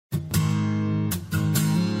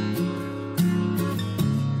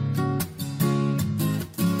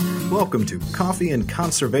Welcome to Coffee and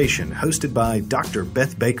Conservation, hosted by Dr.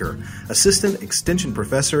 Beth Baker, Assistant Extension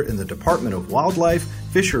Professor in the Department of Wildlife,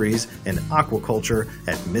 Fisheries, and Aquaculture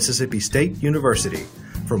at Mississippi State University.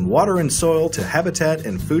 From water and soil to habitat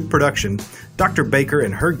and food production, Dr. Baker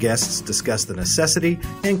and her guests discuss the necessity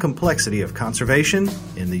and complexity of conservation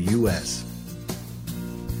in the U.S.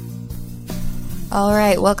 All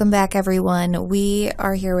right, welcome back, everyone. We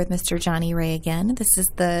are here with Mr. Johnny Ray again. This is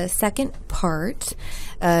the second part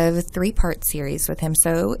of a three-part series with him.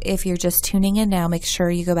 So if you're just tuning in now, make sure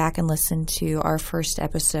you go back and listen to our first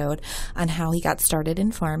episode on how he got started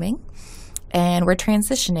in farming. And we're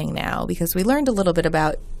transitioning now because we learned a little bit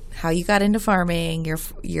about how you got into farming,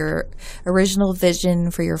 your original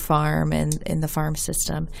vision for your farm and the farm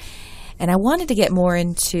system. And I wanted to get more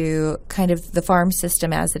into kind of the farm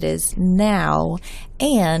system as it is now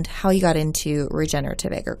and how you got into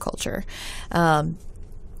regenerative agriculture.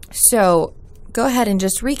 So go ahead and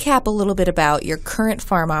just recap a little bit about your current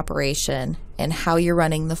farm operation and how you're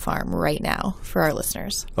running the farm right now for our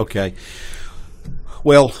listeners. Okay.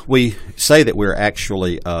 Well, we say that we're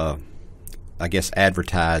actually,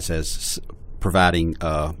 advertised as providing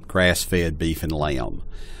grass-fed beef and lamb.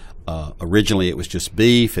 Originally, it was just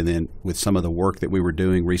beef, and then with some of the work that we were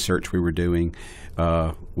doing, research we were doing,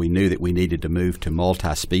 we knew that we needed to move to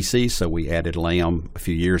multi-species, so we added lamb a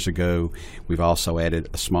few years ago. We've also added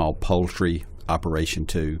a small poultry operation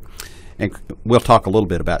too. And we'll talk a little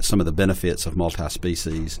bit about some of the benefits of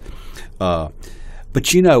multi-species.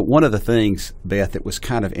 But you know, one of the things, Beth, that was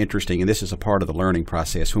kind of interesting, and this is a part of the learning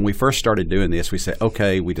process, when we first started doing this, we said,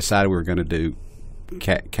 okay, we decided we were going to do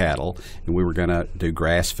cattle, and we were going to do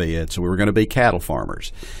grass-fed, so we were going to be cattle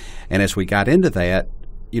farmers. And as we got into that,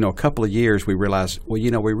 a couple of years, we realized, we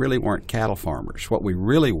really weren't cattle farmers. What we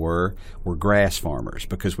really were grass farmers,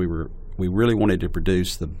 because we really wanted to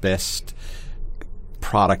produce the best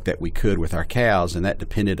product that we could with our cows, and that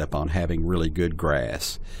depended upon having really good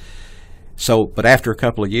grass. So, but after a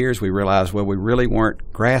couple of years, we realized, we really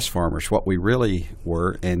weren't grass farmers. What we really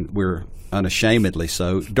were, and we're unashamedly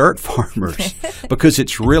so, dirt farmers, because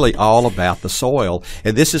it's really all about the soil.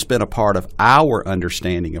 And this has been a part of our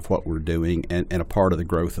understanding of what we're doing and a part of the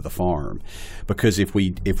growth of the farm. Because if we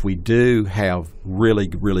do have really,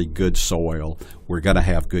 really good soil, we're going to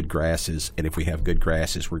have good grasses. And if we have good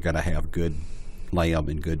grasses, we're going to have good lamb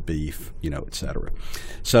and good beef, et cetera.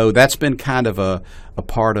 So that's been kind of a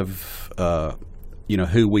part of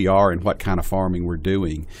who we are and what kind of farming we're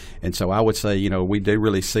doing. And so I would say, we do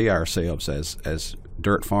really see ourselves as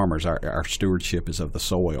dirt farmers. Our stewardship is of the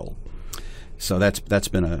soil. So that's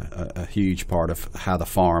been a huge part of how the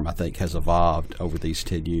farm, I think, has evolved over these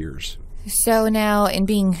 10 years. So now, in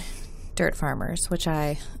being dirt farmers, which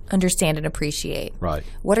I understand and appreciate, right,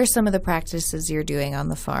 what are some of the practices you're doing on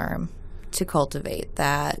the farm to cultivate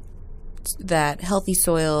that healthy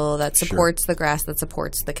soil that supports the grass, that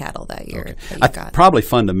supports the cattle that you've got? Probably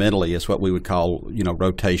fundamentally is what we would call,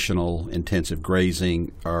 rotational intensive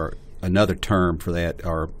grazing, or another term for that,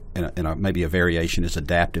 or maybe a variation is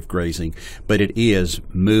adaptive grazing, but it is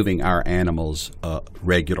moving our animals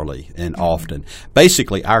regularly and often.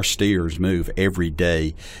 Basically, our steers move every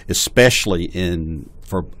day, especially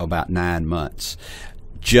for about 9 months.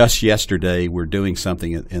 Just yesterday, we're doing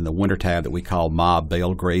something in the wintertime that we call mob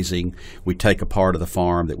bale grazing. We take a part of the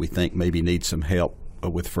farm that we think maybe needs some help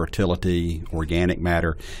with fertility, organic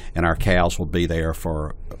matter, and our cows will be there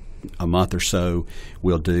for a month or so.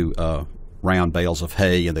 We'll do round bales of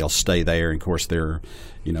hay, and they'll stay there. And of course, they're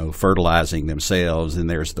fertilizing themselves, and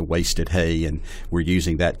there's the wasted hay, and we're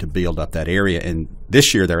using that to build up that area. And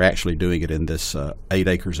this year, they're actually doing it in this 8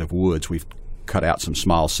 acres of woods. We've cut out some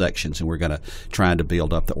small sections, and we're going to try to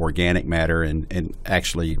build up the organic matter and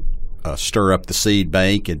actually stir up the seed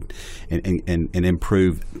bank and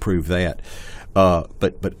improve that.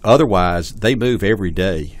 But otherwise, they move every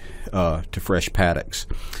day to fresh paddocks.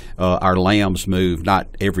 Our lambs move not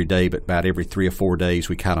every day, but about every 3 or 4 days.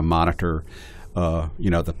 We kind of monitor,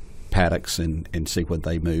 the paddocks and see when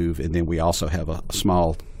they move. And then we also have a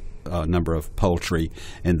small number of poultry,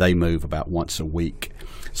 and they move about once a week.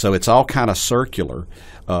 So it's all kind of circular.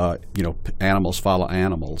 Animals follow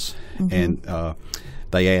animals, and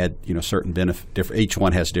they add, certain benefit. Each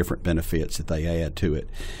one has different benefits that they add to it.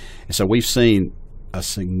 And so we've seen a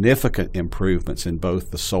significant improvements in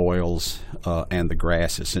both the soils and the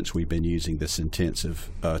grasses since we've been using this intensive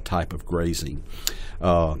type of grazing.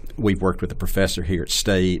 We've worked with a professor here at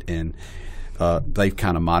State, and they've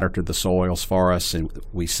kind of monitored the soils for us, and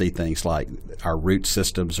we see things like our root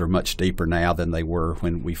systems are much deeper now than they were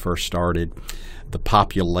when we first started. the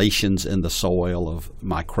populations in the soil of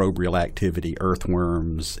microbial activity,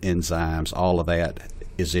 earthworms, enzymes, all of that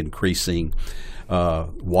is increasing.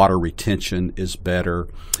 Water retention is better.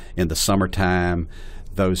 In the summertime,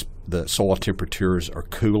 the soil temperatures are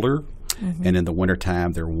cooler, and in the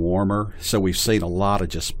wintertime they're warmer. So we've seen a lot of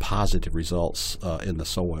just positive results in the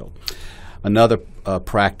soil. Another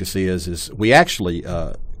practice is we actually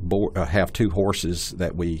have 2 horses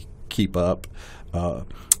that we keep up,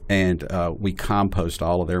 and we compost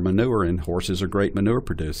all of their manure, and horses are great manure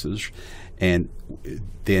producers. And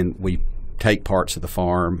then we take parts of the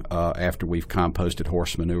farm after we've composted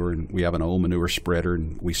horse manure, and we have an old manure spreader,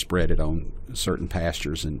 and we spread it on certain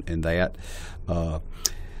pastures and that.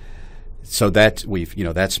 So that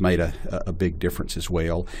that's made a big difference as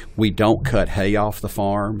well. We don't cut hay off the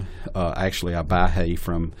farm. Actually, I buy hay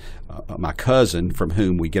from my cousin, from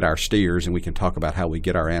whom we get our steers, and we can talk about how we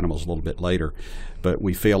get our animals a little bit later. But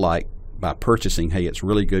we feel like by purchasing hay, it's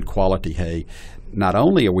really good quality hay. Not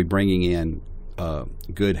only are we bringing in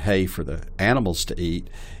good hay for the animals to eat,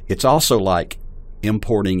 it's also like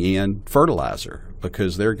importing in fertilizer,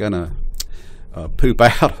 because they're going to poop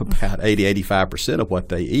out about 80-85% of what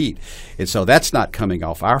they eat. And so that's not coming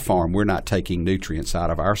off our farm. We're not taking nutrients out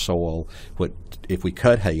of our soil. If we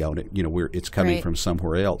cut hay on it, it's coming from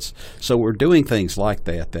somewhere else. So we're doing things like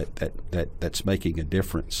that's making a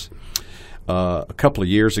difference. A couple of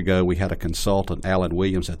years ago, we had a consultant, Alan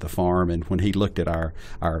Williams, at the farm, and when he looked at our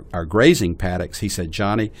grazing paddocks, he said,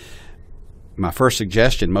 "Johnny, my first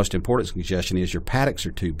suggestion, most important suggestion, is your paddocks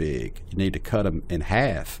are too big. You need to cut them in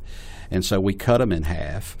half." And so we cut them in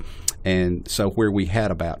half. And so where we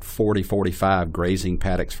had about 40-45 grazing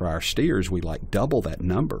paddocks for our steers, we double that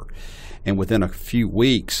number. And within a few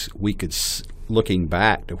weeks, we could, looking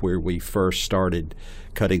back to where we first started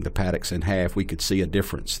cutting the paddocks in half, we could see a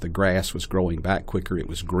difference. The grass was growing back quicker. It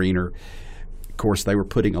was greener. Of course, they were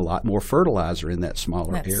putting a lot more fertilizer in that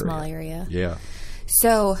smaller area. Small area. Yeah.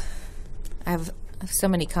 So I have so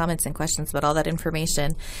many comments and questions about all that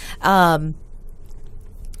information.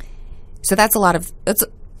 So that's a lot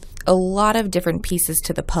of different pieces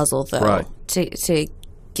to the puzzle, though, right, to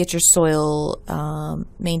get your soil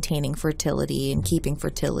maintaining fertility and keeping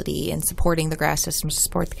fertility and supporting the grass systems to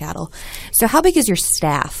support the cattle. So how big is your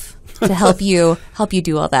staff to help you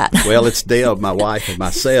do all that? Well, it's Deb, my wife, and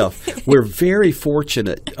myself. We're very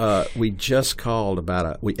fortunate. We just called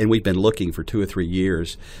and we've been looking for 2 or 3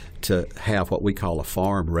 years to have what we call a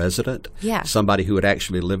farm resident. Yeah. Somebody who would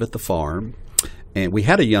actually live at the farm. And we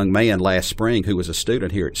had a young man last spring who was a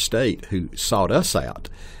student here at State who sought us out.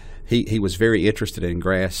 He was very interested in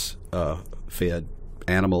grass-fed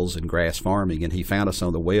animals and grass farming, and he found us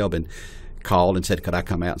on the web and called and said, "Could I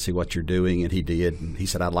come out and see what you're doing?" And he did. And he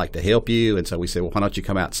said, "I'd like to help you." And so we said, "Well, why don't you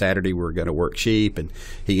come out Saturday? We're going to work sheep." And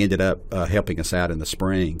he ended up helping us out in the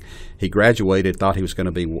spring. He graduated, thought he was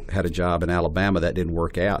going to had a job in Alabama. That didn't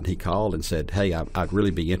work out. And he called and said, "Hey, I'd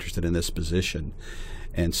really be interested in this position."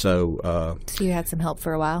 And so you had some help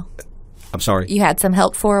for a while? I'm sorry? You had some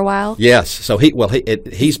help for a while? Yes. So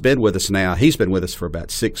he's been with us now. He's been with us for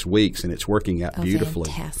about 6 weeks, and it's working out beautifully.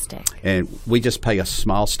 Fantastic. And we just pay a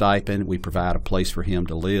small stipend. We provide a place for him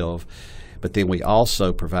to live. But then we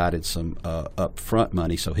also provided some upfront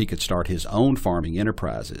money so he could start his own farming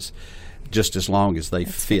enterprises, just as long as they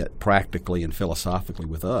fit practically and philosophically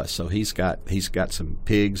with us. So he's got some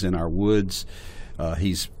pigs in our woods.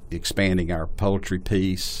 He's expanding our poultry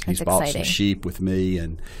piece. He's bought some sheep with me,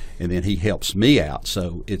 and then he helps me out.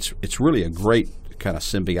 So it's really a great kind of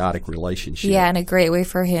symbiotic relationship. Yeah, and a great way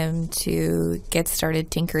for him to get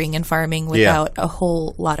started tinkering and farming without a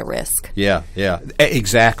whole lot of risk. Yeah,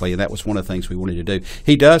 exactly. And that was one of the things we wanted to do.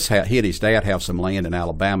 He and his dad have some land in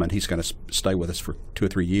Alabama, and he's going to stay with us for 2 or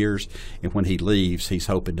 3 years. And when he leaves, he's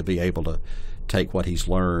hoping to be able to take what he's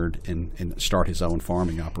learned and start his own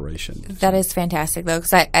farming operation. That is fantastic, though,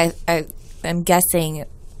 because I'm guessing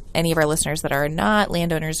any of our listeners that are not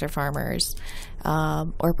landowners or farmers,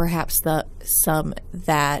 or perhaps some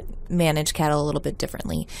that manage cattle a little bit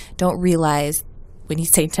differently, don't realize when you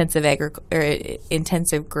say intensive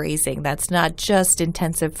grazing, that's not just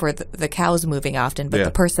intensive for the cows moving often, but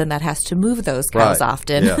the person that has to move those cows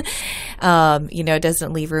often. Yeah.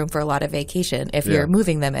 Doesn't leave room for a lot of vacation if you're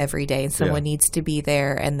moving them every day, and someone needs to be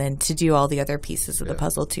there and then to do all the other pieces of the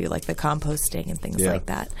puzzle too, like the composting and things like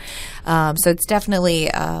that. So it's definitely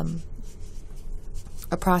a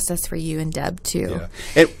process for you and Deb too. Yeah.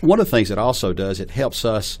 And one of the things it also does, it helps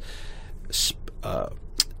us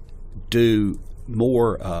do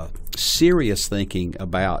more serious thinking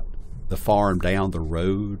about the farm down the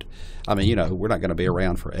road. I mean, we're not going to be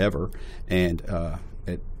around forever, and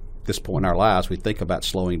this point in our lives, we think about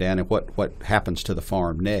slowing down and what happens to the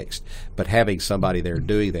farm next. But having somebody there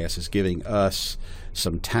doing this is giving us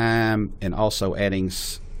some time and also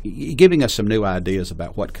giving us some new ideas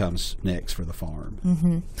about what comes next for the farm.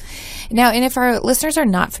 Mm-hmm. Now, and if our listeners are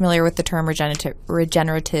not familiar with the term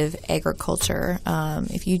regenerative agriculture,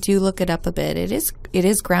 if you do look it up a bit, it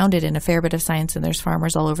is grounded in a fair bit of science, and there's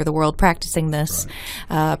farmers all over the world practicing this,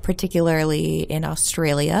 particularly in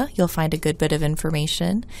Australia. You'll find a good bit of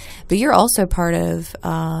information. But you're also part of,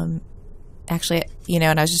 actually,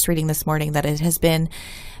 and I was just reading this morning that it has been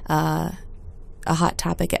a hot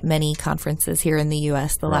topic at many conferences here in the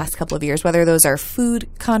U.S. the last couple of years, whether those are food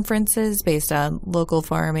conferences based on local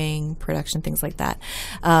farming, production, things like that,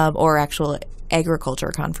 or actual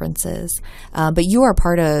agriculture conferences. But you are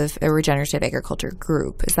part of a regenerative agriculture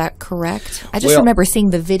group. Is that correct? I just remember seeing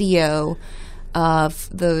the video of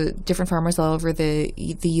the different farmers all over the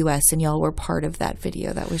U.S., and y'all were part of that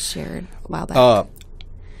video that was shared a while back.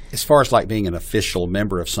 As far as like being an official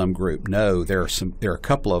member of some group, no. There are a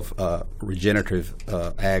couple of regenerative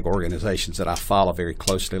ag organizations that I follow very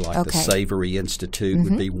closely, like the Savory Institute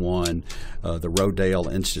would be one, the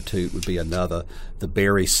Rodale Institute would be another, the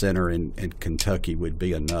Berry Center in Kentucky would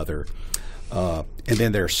be another. And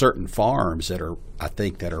then there are certain farms that are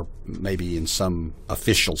maybe in some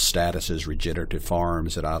official status as regenerative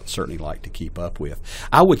farms that I certainly like to keep up with.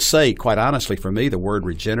 I would say, quite honestly, for me, the word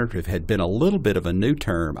regenerative had been a little bit of a new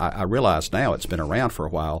term. I realize now it's been around for a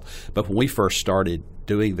while, but when we first started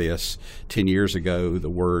doing this 10 years ago, the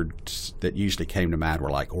words that usually came to mind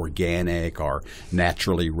were like organic or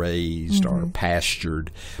naturally raised or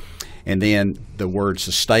pastured. And then the word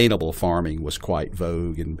sustainable farming was quite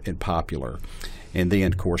vogue and popular. And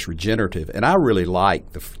then, of course, regenerative. And I really like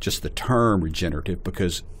just the term regenerative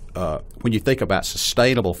because when you think about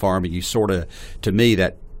sustainable farming, you sort of, to me,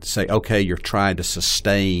 that say, okay, you're trying to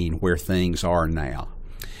sustain where things are now.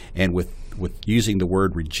 And with using the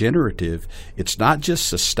word regenerative, it's not just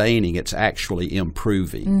sustaining, it's actually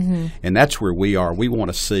improving. And that's where we are. We want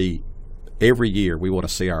to see, every year, we want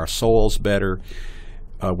to see our soils better.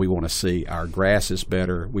 We want to see our grasses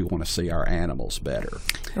better. We want to see our animals better.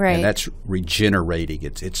 Right. And that's regenerating.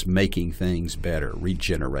 It's making things better,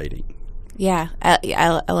 regenerating. Yeah,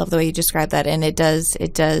 I love the way you describe that, and it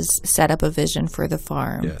does set up a vision for the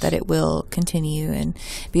farm that it will continue and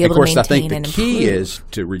be able to maintain and improve. Of course, I think the key is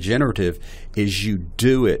to regenerative is you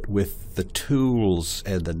do it with the tools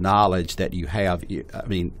and the knowledge that you have. I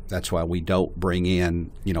mean, that's why we don't bring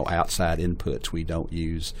in outside inputs. We don't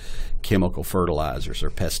use chemical fertilizers or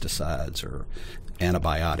pesticides or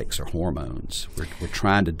antibiotics or hormones. We're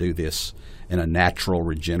trying to do this in a natural,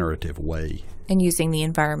 regenerative way. And using the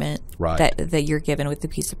environment that you're given with the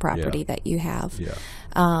piece of property that you have. Yeah.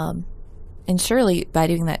 And surely by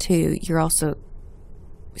doing that too, you're also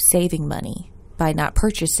saving money by not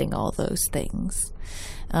purchasing all those things.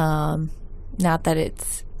 Not that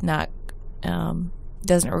it's not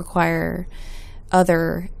doesn't require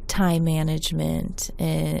other time management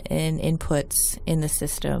and inputs in the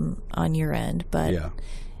system on your end, but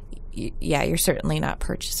you're certainly not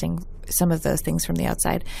purchasing some of those things from the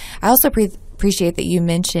outside. I also appreciate that you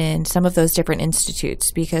mentioned some of those different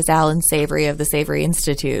institutes, because Alan Savory of the Savory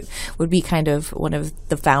Institute would be kind of one of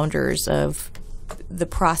the founders of the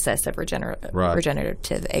process of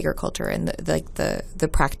regenerative agriculture and the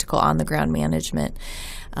practical on the ground management.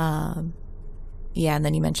 And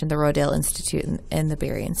then you mentioned the Rodale Institute and the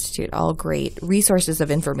Berry Institute, all great resources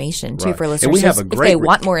of information, too, for listeners. And we have if they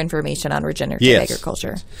want more information on regenerative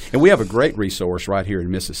agriculture. And we have a great resource right here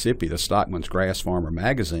in Mississippi, the Stockman's Grass Farmer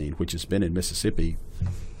magazine, which has been in Mississippi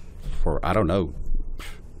for, I don't know,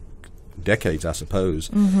 decades, I suppose.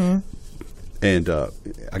 And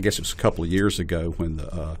I guess it was a couple of years ago when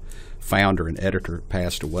the founder and editor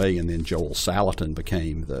passed away, and then Joel Salatin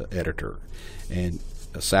became the editor. And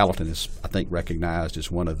Salatin is, I think, recognized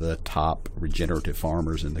as one of the top regenerative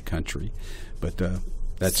farmers in the country. But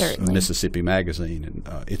that's Certainly. Mississippi Magazine,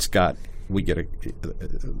 and we get a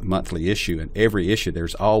monthly issue, and every issue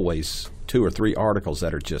there's always 2 or 3 articles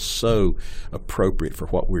that are just so appropriate for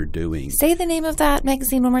what we're doing. Say the name of that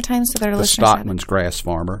magazine one more time so that our listeners have it. The Stockman's Grass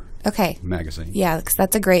Farmer magazine. Yeah, because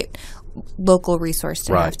that's a great local resource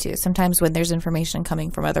to have too. Sometimes when there's information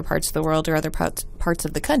coming from other parts of the world or other parts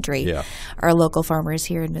of the country, our local farmers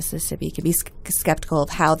here in Mississippi can be skeptical of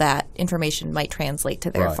how that information might translate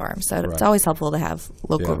to their farm. So it's always helpful to have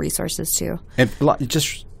local resources too. And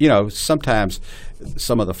just sometimes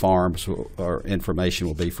some of the farms or information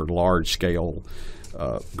will be for large scale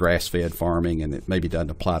grass-fed farming, and it maybe doesn't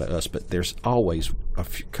apply to us, but there's always a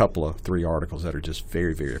couple of 3 articles that are just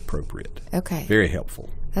very, very appropriate. Okay. Very helpful.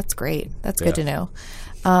 That's great. That's good to know.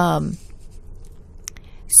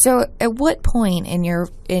 So at what point in your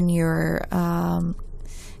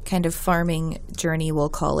kind of farming journey, we'll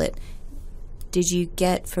call it, did you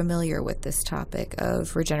get familiar with this topic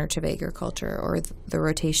of regenerative agriculture or the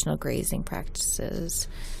rotational grazing practices?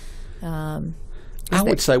 I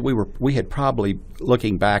would say we had probably,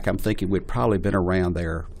 looking back, I'm thinking we'd probably been around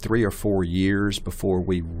there 3 or 4 years before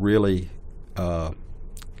we really,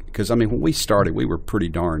 because, I mean, when we started, we were pretty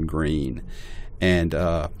darn green and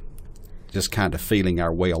just kind of feeling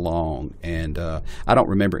our way along. And I don't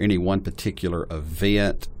remember any one particular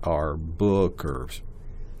event or book or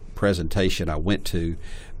presentation I went to,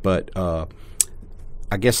 but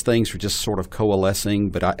I guess things were just sort of coalescing,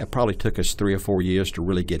 but it probably took us 3 or 4 years to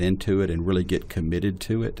really get into it and really get committed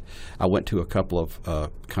to it. I went to a couple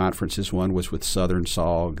of conferences. One was with Southern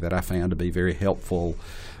SOG that I found to be very helpful.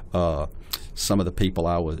 Some of the people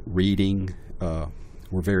I was reading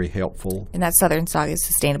were very helpful. And that Southern SOG is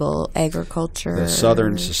Sustainable Agriculture? The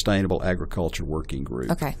Southern Sustainable Agriculture Working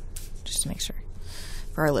Group. Okay, just to make sure.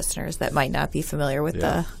 For our listeners that might not be familiar with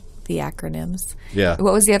the acronyms. Yeah.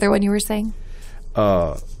 What was the other one you were saying?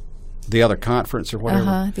 The other conference or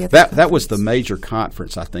whatever. That was the major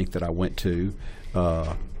conference I think that I went to.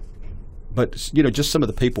 But just some of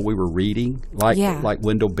the people we were reading, like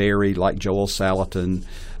Wendell Berry, like Joel Salatin,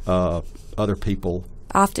 other people.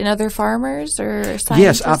 Often other farmers or scientists?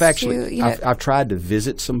 Yes, I've actually I've tried to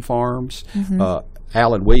visit some farms. Mm-hmm.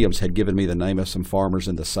 Alan Williams had given me the name of some farmers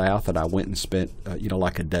in the South, and I went and spent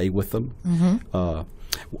like a day with them. Mm-hmm.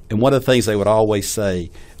 And one of the things they would always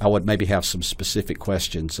say, I would maybe have some specific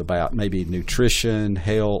questions about maybe nutrition,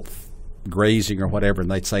 health, grazing, or whatever,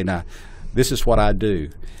 and they'd say, "Now, this is what I do.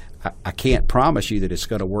 I can't promise you that it's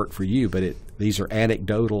going to work for you, but these are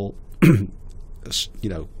anecdotal,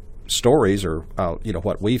 stories or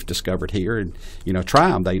what we've discovered here, and try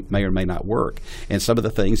them. They may or may not work." And some of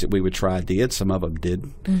the things that we would try did. Some of them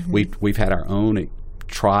didn't. Mm-hmm. We've had our own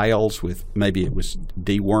trials with, maybe it was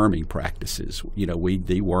deworming practices. We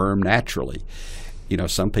deworm naturally.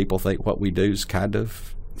 Some people think what we do is kind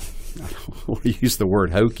of, I don't want to use the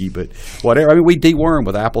word hokey, but whatever. I mean, we deworm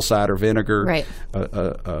with apple cider vinegar, right.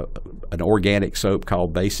 An organic soap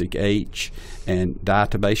called Basic H, and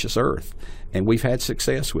diatomaceous earth, and we've had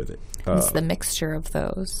success with it. It's the mixture of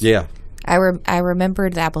those. Yeah. I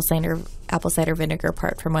remembered the apple cider vinegar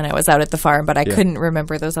part from when I was out at the farm, but I couldn't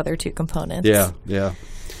remember those other two components. Yeah.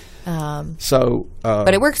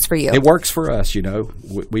 But it works for you. It works for us.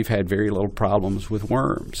 We've had very little problems with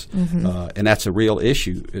worms, mm-hmm. And that's a real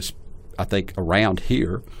issue. I think around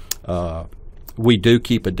here, we do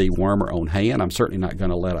keep a dewormer on hand. I'm certainly not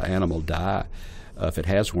going to let an animal die if it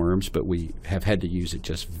has worms, but we have had to use it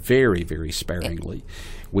just very, very sparingly.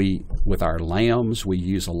 With our lambs, we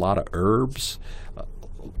use a lot of herbs.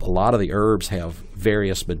 A lot of the herbs have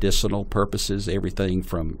various medicinal purposes. Everything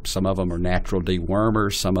from, some of them are natural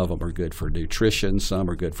dewormers, some of them are good for nutrition, some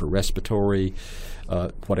are good for respiratory,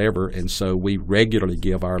 whatever. And so we regularly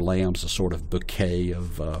give our lambs a sort of bouquet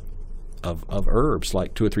of herbs,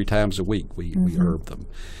 like 2 or 3 times a week. We herb them,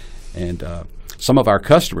 and some of our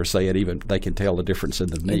customers say it even they can tell the difference in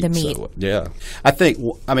the meat. So, yeah, I think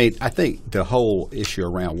the whole issue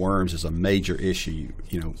around worms is a major issue.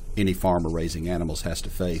 Any farmer raising animals has to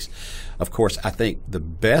face. Of course, I think the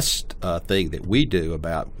best thing that we do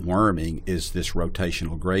about worming is this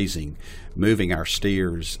rotational grazing, moving our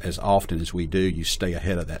steers as often as we do. You stay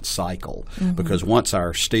ahead of that cycle, mm-hmm. because once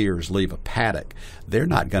our steers leave a paddock, they're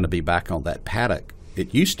not going to be back on that paddock.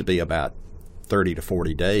 It used to be about 30 to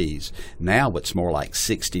 40 days. Now it's more like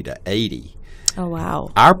 60 to 80. Oh, wow.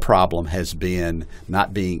 Our problem has been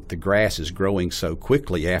the grass is growing so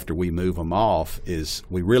quickly after we move them off, is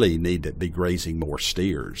we really need to be grazing more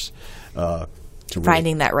steers.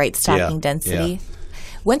 Finding that right stocking density. Yeah.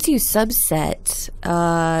 Once you subset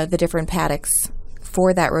the different paddocks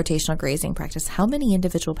for that rotational grazing practice, how many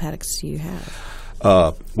individual paddocks do you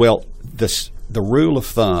have? Well, the rule of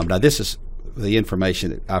thumb, now this is the information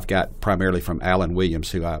that I've got primarily from Alan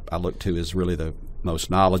Williams, who I look to as really the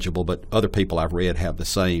most knowledgeable, but other people I've read have the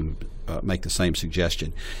same, make the same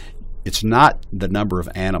suggestion. It's not the number of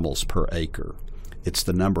animals per acre. It's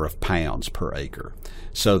the number of pounds per acre.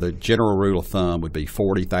 So the general rule of thumb would be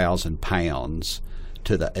 40,000 pounds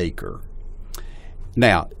to the acre.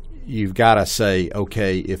 Now, you've got to say,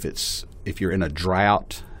 okay, if you're in a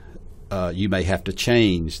drought, you may have to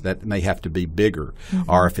change. That may have to be bigger.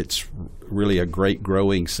 Mm-hmm. Or if it's really a great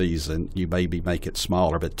growing season, you maybe make it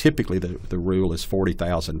smaller. But typically the rule is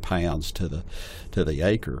 40,000 pounds to the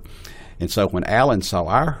acre. And so when Alan saw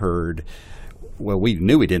our herd, well, we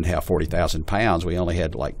knew we didn't have 40,000 pounds. We only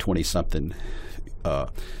had like 20-something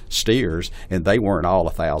steers, and they weren't all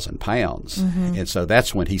 1,000 pounds. And so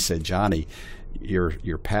that's when he said, Johnny,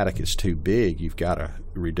 your paddock is too big. You've got to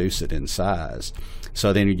reduce it in size.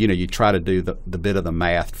 So then, you try to do the bit of the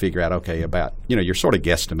math, figure out, okay, about, you're sort of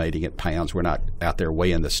guesstimating at pounds. We're not out there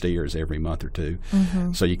weighing the steers every month or two.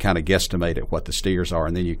 So you kind of guesstimate at what the steers are,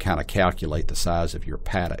 and then you kind of calculate the size of your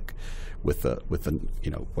paddock with the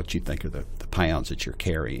what you think are the pounds that you're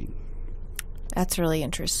carrying. That's really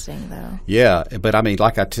interesting, though. Yeah, but I mean,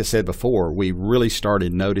 like I said before, we really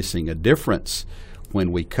started noticing a difference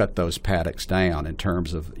when we cut those paddocks down in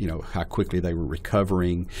terms of how quickly they were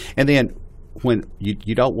recovering. And then when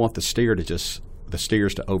you don't want the steers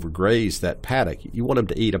to overgraze that paddock, you want them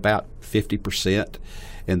to eat about 50%,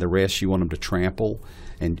 and the rest you want them to trample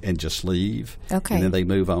and just leave. Okay. And then they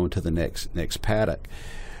move on to the next paddock.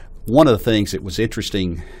 One of the things that was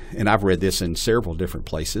interesting, and I've read this in several different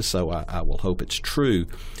places, so I will hope it's true,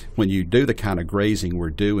 when you do the kind of grazing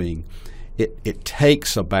we're doing, it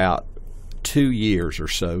takes about 2 years or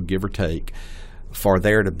so, give or take, for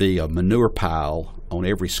there to be a manure pile on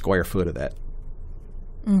every square foot of that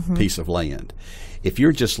piece of land. If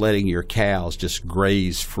you're just letting your cows just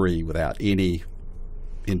graze free without any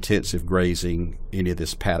intensive grazing, any of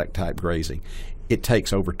this paddock type grazing, it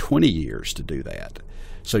takes over 20 years to do that.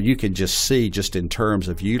 So you can just see, just in terms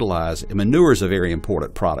of utilizing, manure is a very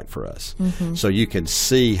important product for us. So you can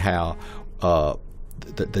see how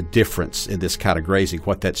the difference in this kind of grazing,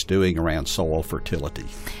 what that's doing around soil fertility.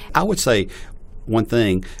 I would say one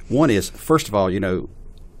is, first of all, you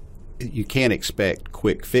can't expect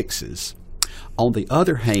quick fixes. On the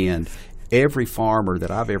other hand, every farmer that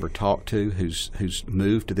I've ever talked to who's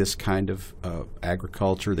moved to this kind of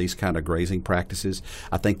agriculture, these kind of grazing practices,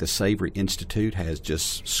 I think the Savory Institute has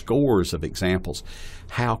just scores of examples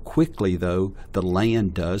how quickly, though, the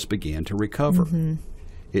land does begin to recover.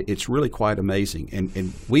 It's really quite amazing,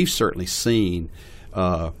 and we've certainly seen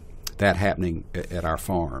that happening at our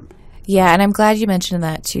farm. Yeah, and I'm glad you mentioned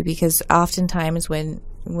that too, because oftentimes when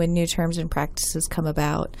new terms and practices come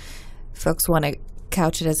about, folks want to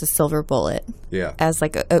couch it as a silver bullet, as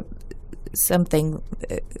like a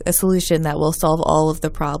solution that will solve all of the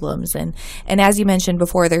problems. And as you mentioned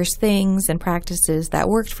before, there's things and practices that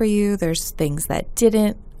worked for you. There's things that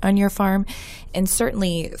didn't on your farm. And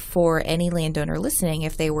certainly for any landowner listening,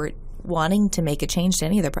 if they were wanting to make a change to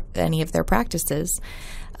any of their practices,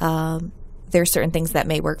 there's certain things that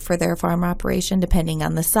may work for their farm operation depending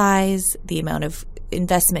on the size, the amount of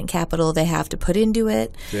investment capital they have to put into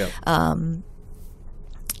it.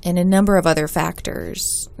 And a number of other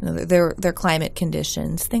factors, their climate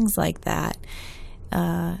conditions, things like that,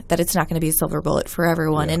 that it's not going to be a silver bullet for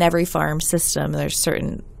everyone. In every farm system, there's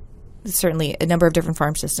certainly a number of different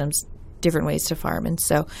farm systems, different ways to farm. And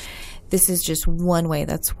so this is just one way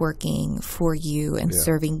that's working for you and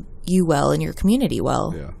serving you well and your community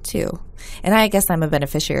well, too. And I guess I'm a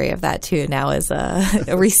beneficiary of that, too, now as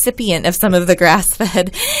a recipient of some of the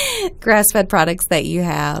grass-fed products that you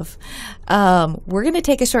have. We're going to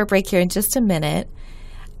take a short break here in just a minute.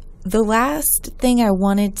 The last thing I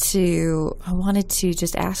wanted to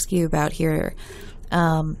just ask you about here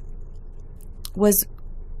was,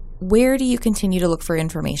 where do you continue to look for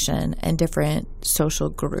information and different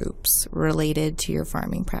social groups related to your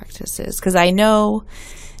farming practices? Because I know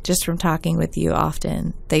just from talking with you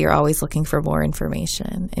often that you're always looking for more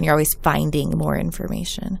information and you're always finding more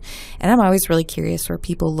information. And I'm always really curious where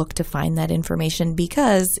people look to find that information,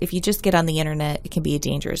 because if you just get on the internet, it can be a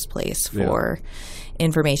dangerous place for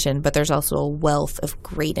information, but there's also a wealth of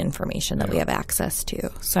great information that we have access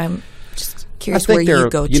to. So I'm just curious where you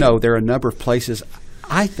go to. There are a number of places.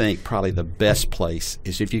 I think probably the best place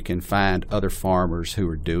is if you can find other farmers who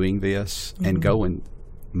are doing this and go and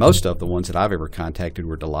most of the ones that I've ever contacted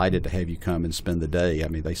were delighted to have you come and spend the day. I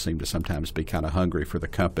mean, they seem to sometimes be kind of hungry for the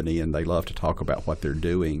company, and they love to talk about what they're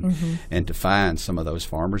doing and to find some of those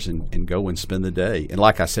farmers and go and spend the day. And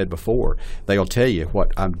like I said before, they'll tell you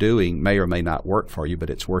what I'm doing may or may not work for you, but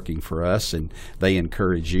it's working for us, and they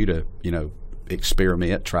encourage you to,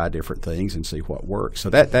 experiment, try different things and see what works. So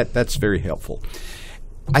that's very helpful.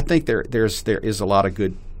 I think there is a lot of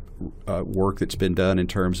good work that's been done in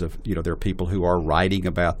terms of, there are people who are writing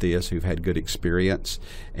about this who've had good experience.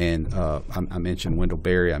 And I mentioned Wendell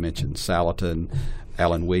Berry, I mentioned Salatin,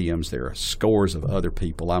 Alan Williams. There are scores of other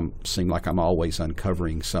people. Seem like I'm always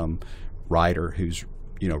uncovering some writer who's,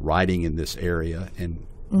 writing in this area, and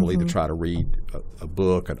we'll either try to read a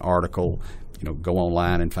book, an article, go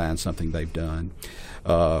online and find something they've done.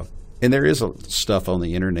 And there is stuff on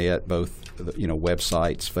the internet, both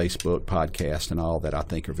websites, Facebook, podcasts, and all that I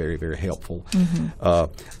think are very, very helpful.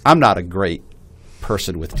 I'm not a great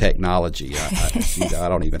person with technology. I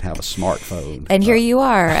don't even have a smartphone. And here you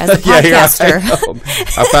are as a podcaster.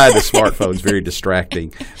 I find the smartphones very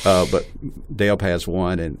distracting. But Deb has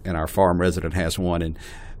one, and our farm resident has one, and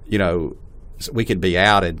we can be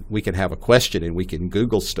out and we can have a question and we can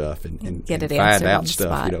Google stuff and find out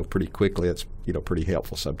stuff, pretty quickly. It's, pretty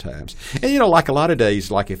helpful sometimes. And, like a lot of days,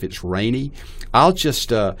 like if it's rainy, I'll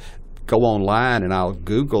just go online and I'll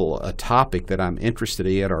Google a topic that I'm interested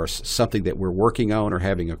in or something that we're working on or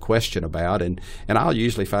having a question about, and I'll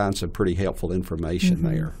usually find some pretty helpful information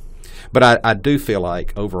there. But I do feel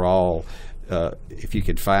like overall, if you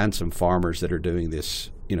could find some farmers that are doing this,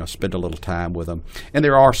 spend a little time with them. And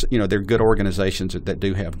there are, there are good organizations that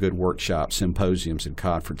do have good workshops, symposiums, and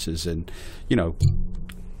conferences, and,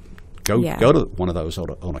 go to one of those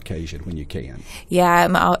on occasion when you can.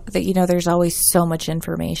 Yeah, there's always so much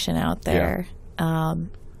information out there. Yeah.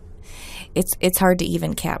 It's hard to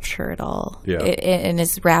even capture it all. Yeah. And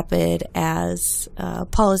as rapid as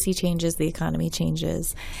policy changes, the economy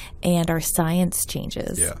changes, and our science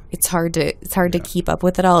changes. Yeah. It's hard to keep up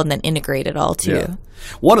with it all and then integrate it all too. Yeah.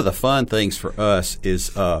 One of the fun things for us is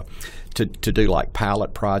to do like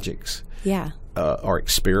pilot projects. Yeah. Or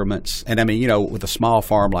experiments. And I mean, with a small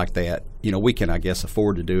farm like that, we can, I guess,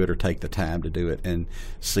 afford to do it or take the time to do it and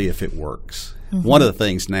see if it works. Mm-hmm. One of the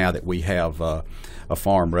things now that we have a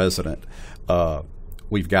farm resident,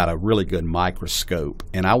 we've got a really good microscope,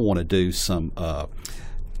 and I want to do some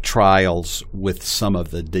trials with some of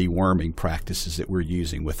the deworming practices that we're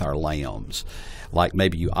using with our lambs. Like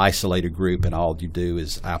maybe you isolate a group and all you do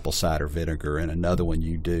is apple cider vinegar, and another one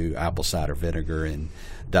you do apple cider vinegar and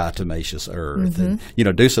diatomaceous earth, and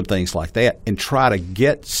do some things like that and try to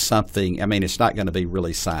get something. I mean, it's not going to be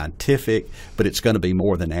really scientific, but it's going to be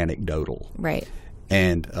more than anecdotal. Right.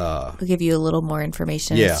 And we'll give you a little more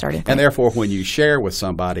information. Yeah, starting point. And therefore, when you share with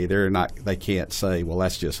somebody, they can't say, "Well,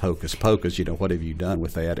 that's just hocus pocus." What have you done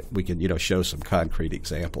with that? We can, show some concrete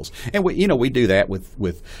examples. And we do that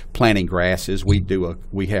with planting grasses. We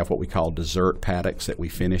have what we call dessert paddocks that we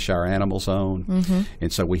finish our animals on,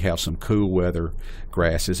 and so we have some cool weather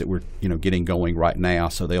grasses that we're getting going right now.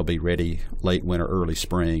 So they'll be ready late winter, early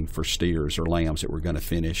spring for steers or lambs that we're going to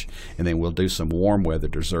finish, and then we'll do some warm weather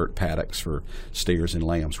dessert paddocks for steers and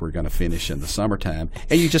lambs we're going to finish in the summertime.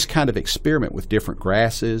 And you just kind of experiment with different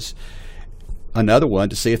grasses. Another one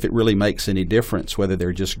to see if it really makes any difference, whether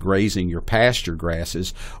they're just grazing your pasture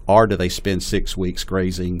grasses or do they spend 6 weeks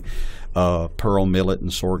grazing pearl millet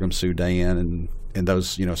and sorghum Sudan and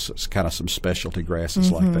those, kind of some specialty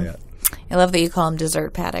grasses like that. I love that you call them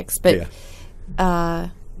dessert paddocks, but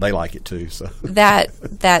they like it too. So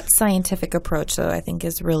that scientific approach, though, I think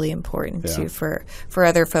is really important too for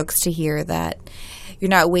other folks to hear that you're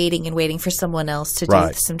not waiting for someone else to do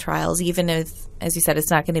some trials, even if, as you said, it's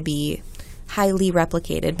not going to be highly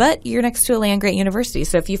replicated. But you're next to a land-grant university,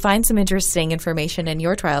 so if you find some interesting information in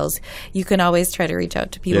your trials, you can always try to reach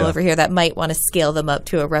out to people over here that might want to scale them up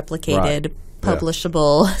to a replicated,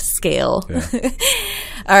 publishable scale. Yeah.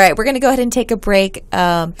 All right, we're going to go ahead and take a break.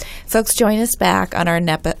 Folks, join us back on our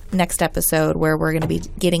next episode where we're going to be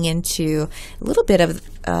getting into a little bit of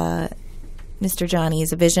Mr.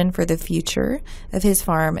 Johnny's vision for the future of his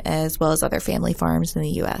farm as well as other family farms in the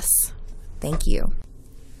U.S. Thank you.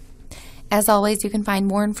 As always, you can find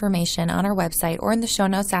more information on our website or in the show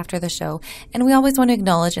notes after the show. And we always want to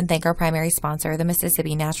acknowledge and thank our primary sponsor, the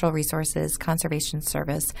Mississippi Natural Resources Conservation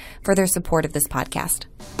Service, for their support of this podcast.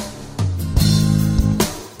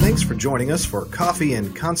 Thanks for joining us for Coffee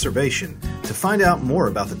and Conservation. To find out more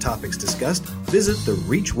about the topics discussed, visit the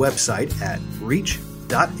REACH website at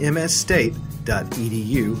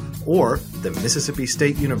reach.msstate.edu or the Mississippi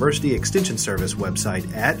State University Extension Service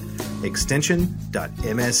website at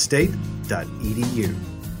extension.msstate.edu.